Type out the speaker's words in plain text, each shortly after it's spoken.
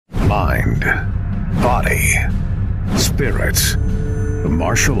Mind, body, spirit. The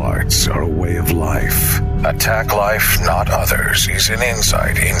martial arts are a way of life. Attack Life, Not Others is an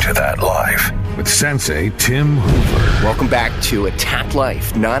insight into that life with Sensei Tim Hoover. Welcome back to Attack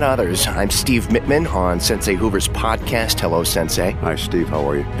Life, Not Others. I'm Steve Mittman on Sensei Hoover's podcast. Hello, Sensei. Hi, Steve. How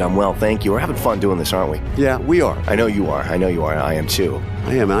are you? I'm well, thank you. We're having fun doing this, aren't we? Yeah, we are. I know you are. I am too.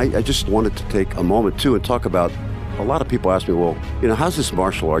 I am. I just wanted to take a moment, too, and talk about, a lot of people ask me, well, how's this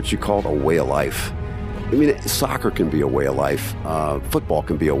martial arts? You call it a way of life. I mean, soccer can be a way of life. Football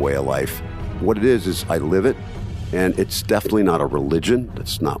can be a way of life. What it is I live it, and it's definitely not a religion.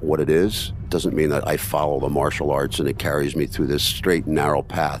 That's not what it is. It doesn't mean that I follow the martial arts and it carries me through this straight and narrow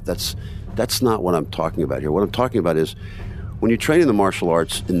path. That's not what I'm talking about here. What I'm talking about is when you train in the martial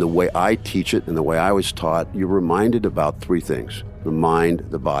arts in the way I teach it and the way I was taught, you're reminded about three things: the mind,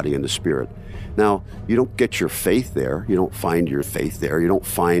 the body, and the spirit. Now, you don't get your faith there. You don't find your faith there. You don't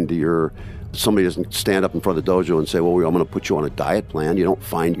find somebody doesn't stand up in front of the dojo and say, well, I'm going to put you on a diet plan. You don't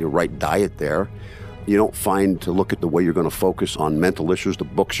find your right diet there. You don't find to look at the way you're going to focus on mental issues, the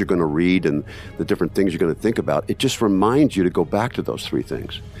books you're going to read, and the different things you're going to think about. It just reminds you to go back to those three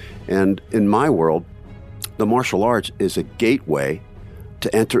things. And in my world, the martial arts is a gateway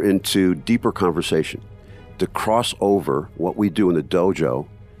to enter into deeper conversation, to cross over what we do in the dojo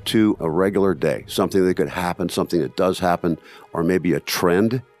to a regular day, something that could happen, something that does happen, or maybe a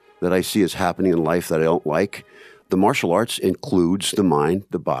trend that I see is happening in life that I don't like. The martial arts includes the mind,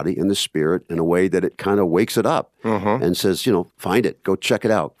 the body, and the spirit in a way that it kind of wakes it up and says, find it, go check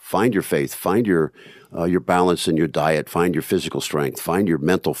it out, find your faith, find your balance in your diet, find your physical strength, find your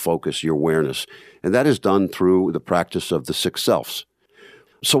mental focus, your awareness. And that is done through the practice of the six selves.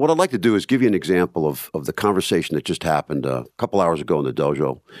 So what I'd like to do is give you an example of the conversation that just happened a couple hours ago in the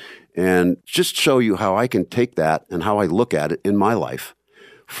dojo, and just show you how I can take that and how I look at it in my life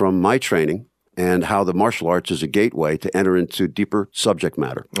from my training, and how the martial arts is a gateway to enter into deeper subject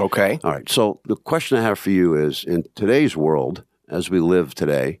matter. Okay. All right. So the question I have for you is, in today's world, as we live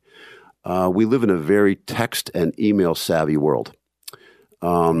today, we live in a very text and email savvy world.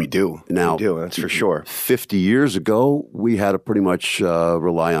 We do. That's for sure. 50 years ago, we had to pretty much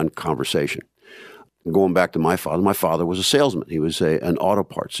rely on conversation. Going back to my father was a salesman. He was an auto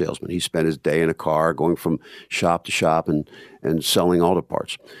parts salesman. He spent his day in a car going from shop to shop and selling auto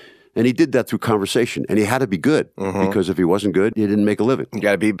parts. And he did that through conversation. And he had to be good, because if he wasn't good, he didn't make a living. You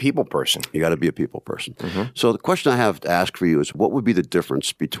got to be a people person. So the question I have to ask for you is, what would be the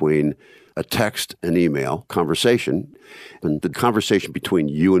difference between a text and email conversation and the conversation between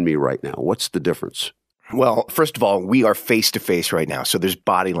you and me right now? What's the difference? Well, first of all, we are face-to-face right now. So there's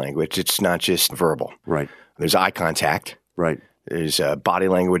body language. It's not just verbal. Right. There's eye contact. Right. There's body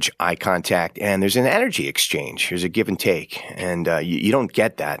language, eye contact, and there's an energy exchange. There's a give and take. And you don't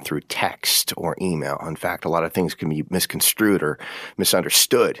get that through text or email. In fact, a lot of things can be misconstrued or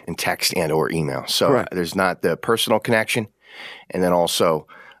misunderstood in text and or email. So there's not the personal connection. And then also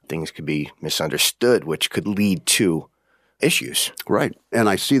things could be misunderstood, which could lead to issues. Right. And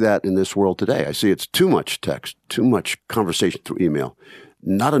I see that in this world today. I see it's too much text, too much conversation through email,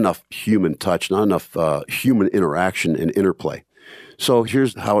 not enough human touch, not enough human interaction and interplay. So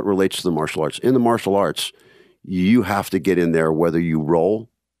here's how it relates to the martial arts. In the martial arts, you have to get in there whether you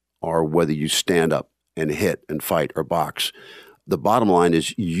roll or whether you stand up and hit and fight or box. The bottom line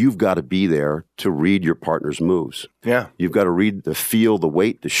is you've got to be there to read your partner's moves. Yeah. You've got to read the feel, the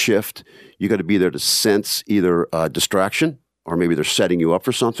weight, the shift. You've got to be there to sense either distraction or maybe they're setting you up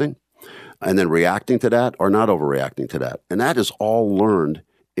for something and then reacting to that or not overreacting to that. And that is all learned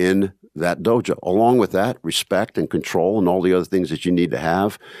in that dojo. Along with that, respect and control and all the other things that you need to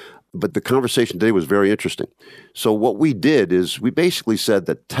have. But the conversation today was very interesting. So what we did is we basically said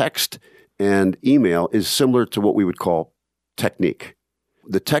that text and email is similar to what we would call technique.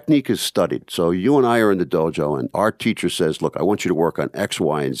 The technique is studied. So you and I are in the dojo and our teacher says, look, I want you to work on X,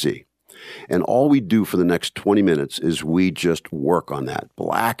 Y, and Z. And all we do for the next 20 minutes is we just work on that.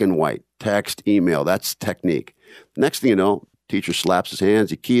 Black and white, text, email, that's technique. Next thing you know, teacher slaps his hands,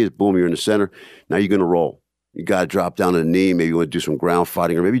 he keys, boom, you're in the center. Now you're going to roll. You got to drop down on a knee. Maybe you want to do some ground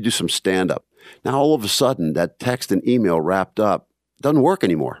fighting or maybe do some stand-up. Now all of a sudden, that text and email wrapped up doesn't work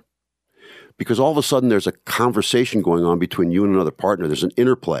anymore. Because all of a sudden there's a conversation going on between you and another partner. There's an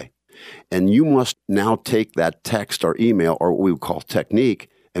interplay. And you must now take that text or email or what we would call technique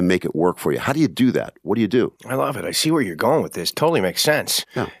and make it work for you. How do you do that? What do you do? I love it. I see where you're going with this. Totally makes sense.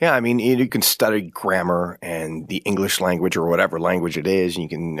 Yeah, I mean, you can study grammar and the English language or whatever language it is, and you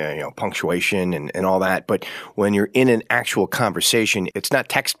can, punctuation and all that. But when you're in an actual conversation, it's not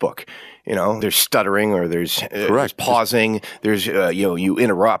textbook. There's stuttering or there's pausing. There's, you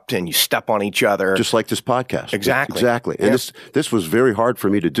interrupt and you step on each other. Just like this podcast. Exactly. And this was very hard for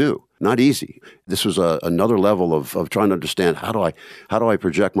me to do. Not easy. This was another level of trying to understand how do I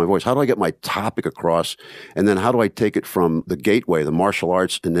project my voice? How do I get my topic across? And then how do I take it from the gateway, the martial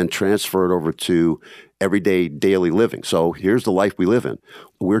arts, and then transfer it over to everyday daily living? So here's the life we live in.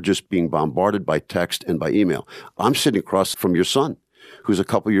 We're just being bombarded by text and by email. I'm sitting across from your son, who's a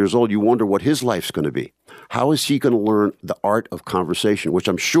couple years old. You wonder what his life's going to be. How is he going to learn the art of conversation, which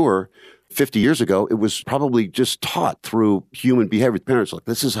I'm sure 50 years ago, it was probably just taught through human behavior. Parents like,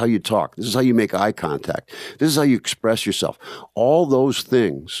 this is how you talk. This is how you make eye contact. This is how you express yourself. All those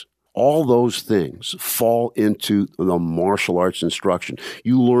things fall into the martial arts instruction.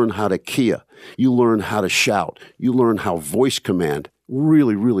 You learn how to kia. You learn how to shout. You learn how voice command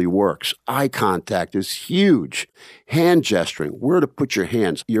really, really works. Eye contact is huge. Hand gesturing, where to put your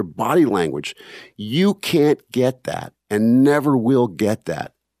hands, your body language. You can't get that and never will get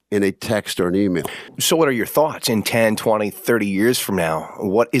that in a text or an email. So what are your thoughts in 10, 20, 30 years from now?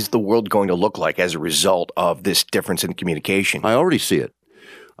 What is the world going to look like as a result of this difference in communication? I already see it.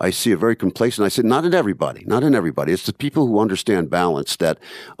 I see it very complacent. I said, not in everybody. It's the people who understand balance, that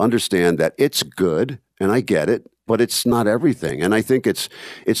understand that it's good, and I get it, but it's not everything. And I think it's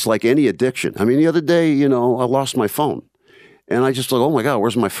like any addiction. I mean, the other day, I lost my phone. And I just thought, oh my God,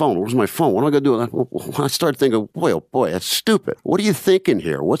 where's my phone? What am I going to do? I started thinking, boy, oh boy, that's stupid. What are you thinking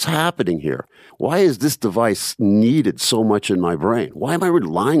here? What's happening here? Why is this device needed so much in my brain? Why am I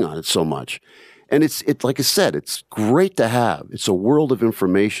relying on it so much? And it's like I said, it's great to have. It's a world of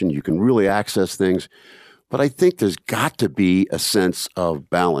information. You can really access things. But I think there's got to be a sense of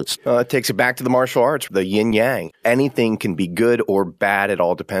balance. It takes it back to the martial arts, the yin yang. Anything can be good or bad. It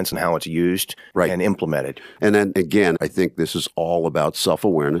all depends on how it's used and implemented. And then again, I think this is all about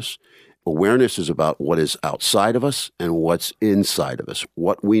self-awareness. Awareness is about what is outside of us and what's inside of us,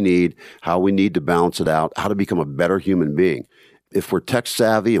 what we need, how we need to balance it out, how to become a better human being. If we're tech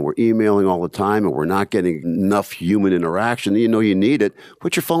savvy and we're emailing all the time and we're not getting enough human interaction, you need it,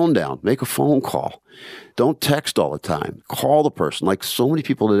 put your phone down, make a phone call. Don't text all the time. Call the person. Like so many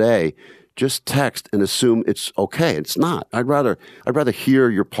people today, just text and assume it's okay. It's not. I'd rather hear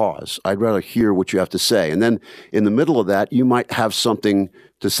your pause. I'd rather hear what you have to say. And then in the middle of that, you might have something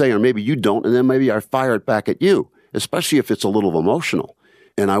to say, or maybe you don't, and then maybe I fire it back at you, especially if it's a little emotional.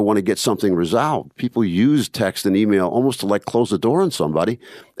 And I want to get something resolved. People use text and email almost to like close the door on somebody.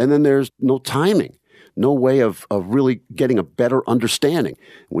 And then there's no timing, no way of really getting a better understanding.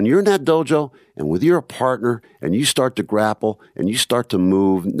 When you're in that dojo and with your partner and you start to grapple and you start to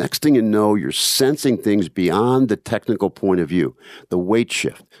move, next thing you know, you're sensing things beyond the technical point of view, the weight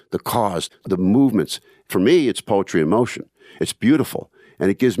shift, the cause, the movements. For me, it's poetry in motion. It's beautiful. And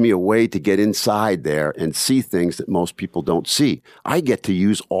it gives me a way to get inside there and see things that most people don't see. I get to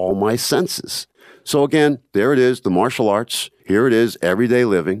use all my senses. So again, there it is, the martial arts. Here it is, everyday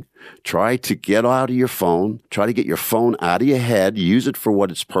living. Try to get out of your phone. Try to get your phone out of your head. Use it for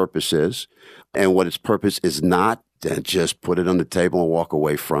what its purpose is. And what its purpose is not, then just put it on the table and walk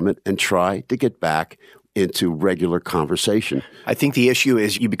away from it and try to get back into regular conversation. I think the issue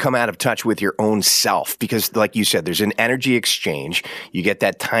is you become out of touch with your own self because, like you said, there's an energy exchange. You get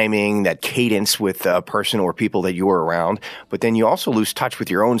that timing, that cadence with a person or people that you're around, but then you also lose touch with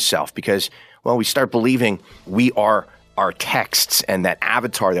your own self because, well, we start believing we are our texts and that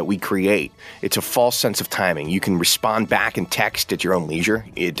avatar that we create. It's a false sense of timing. You can respond back in text at your own leisure.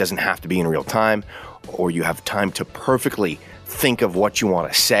 It doesn't have to be in real time, or you have time to perfectly think of what you want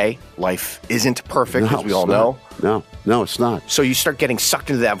to say. Life isn't perfect, as we all know. No, it's not. So you start getting sucked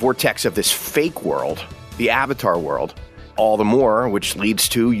into that vortex of this fake world, the avatar world, all the more, which leads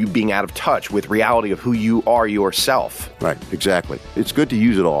to you being out of touch with reality of who you are yourself. Right, exactly. It's good to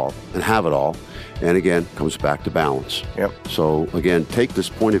use it all and have it all. And again, comes back to balance. Yep. So again, take this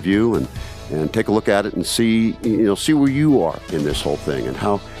point of view and take a look at it and see where you are in this whole thing and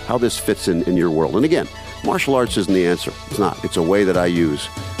how this fits in your world. And again, martial arts isn't the answer. It's not. It's a way that I use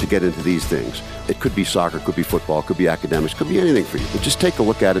to get into these things. It could be soccer, could be football, could be academics, could be anything for you. But just take a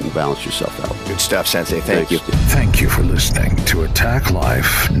look at it and balance yourself out. Good stuff, Sensei. Thank you. Thank you for listening to Attack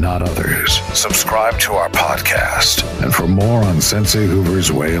Life, Not Others. Subscribe to our podcast. And for more on Sensei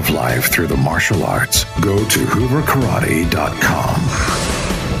Hoover's way of life through the martial arts, go to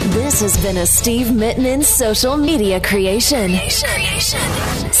hooverkarate.com. This has been a Steve Mittman social media creation.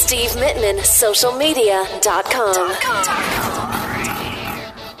 SteveMittmanSocialMedia.com.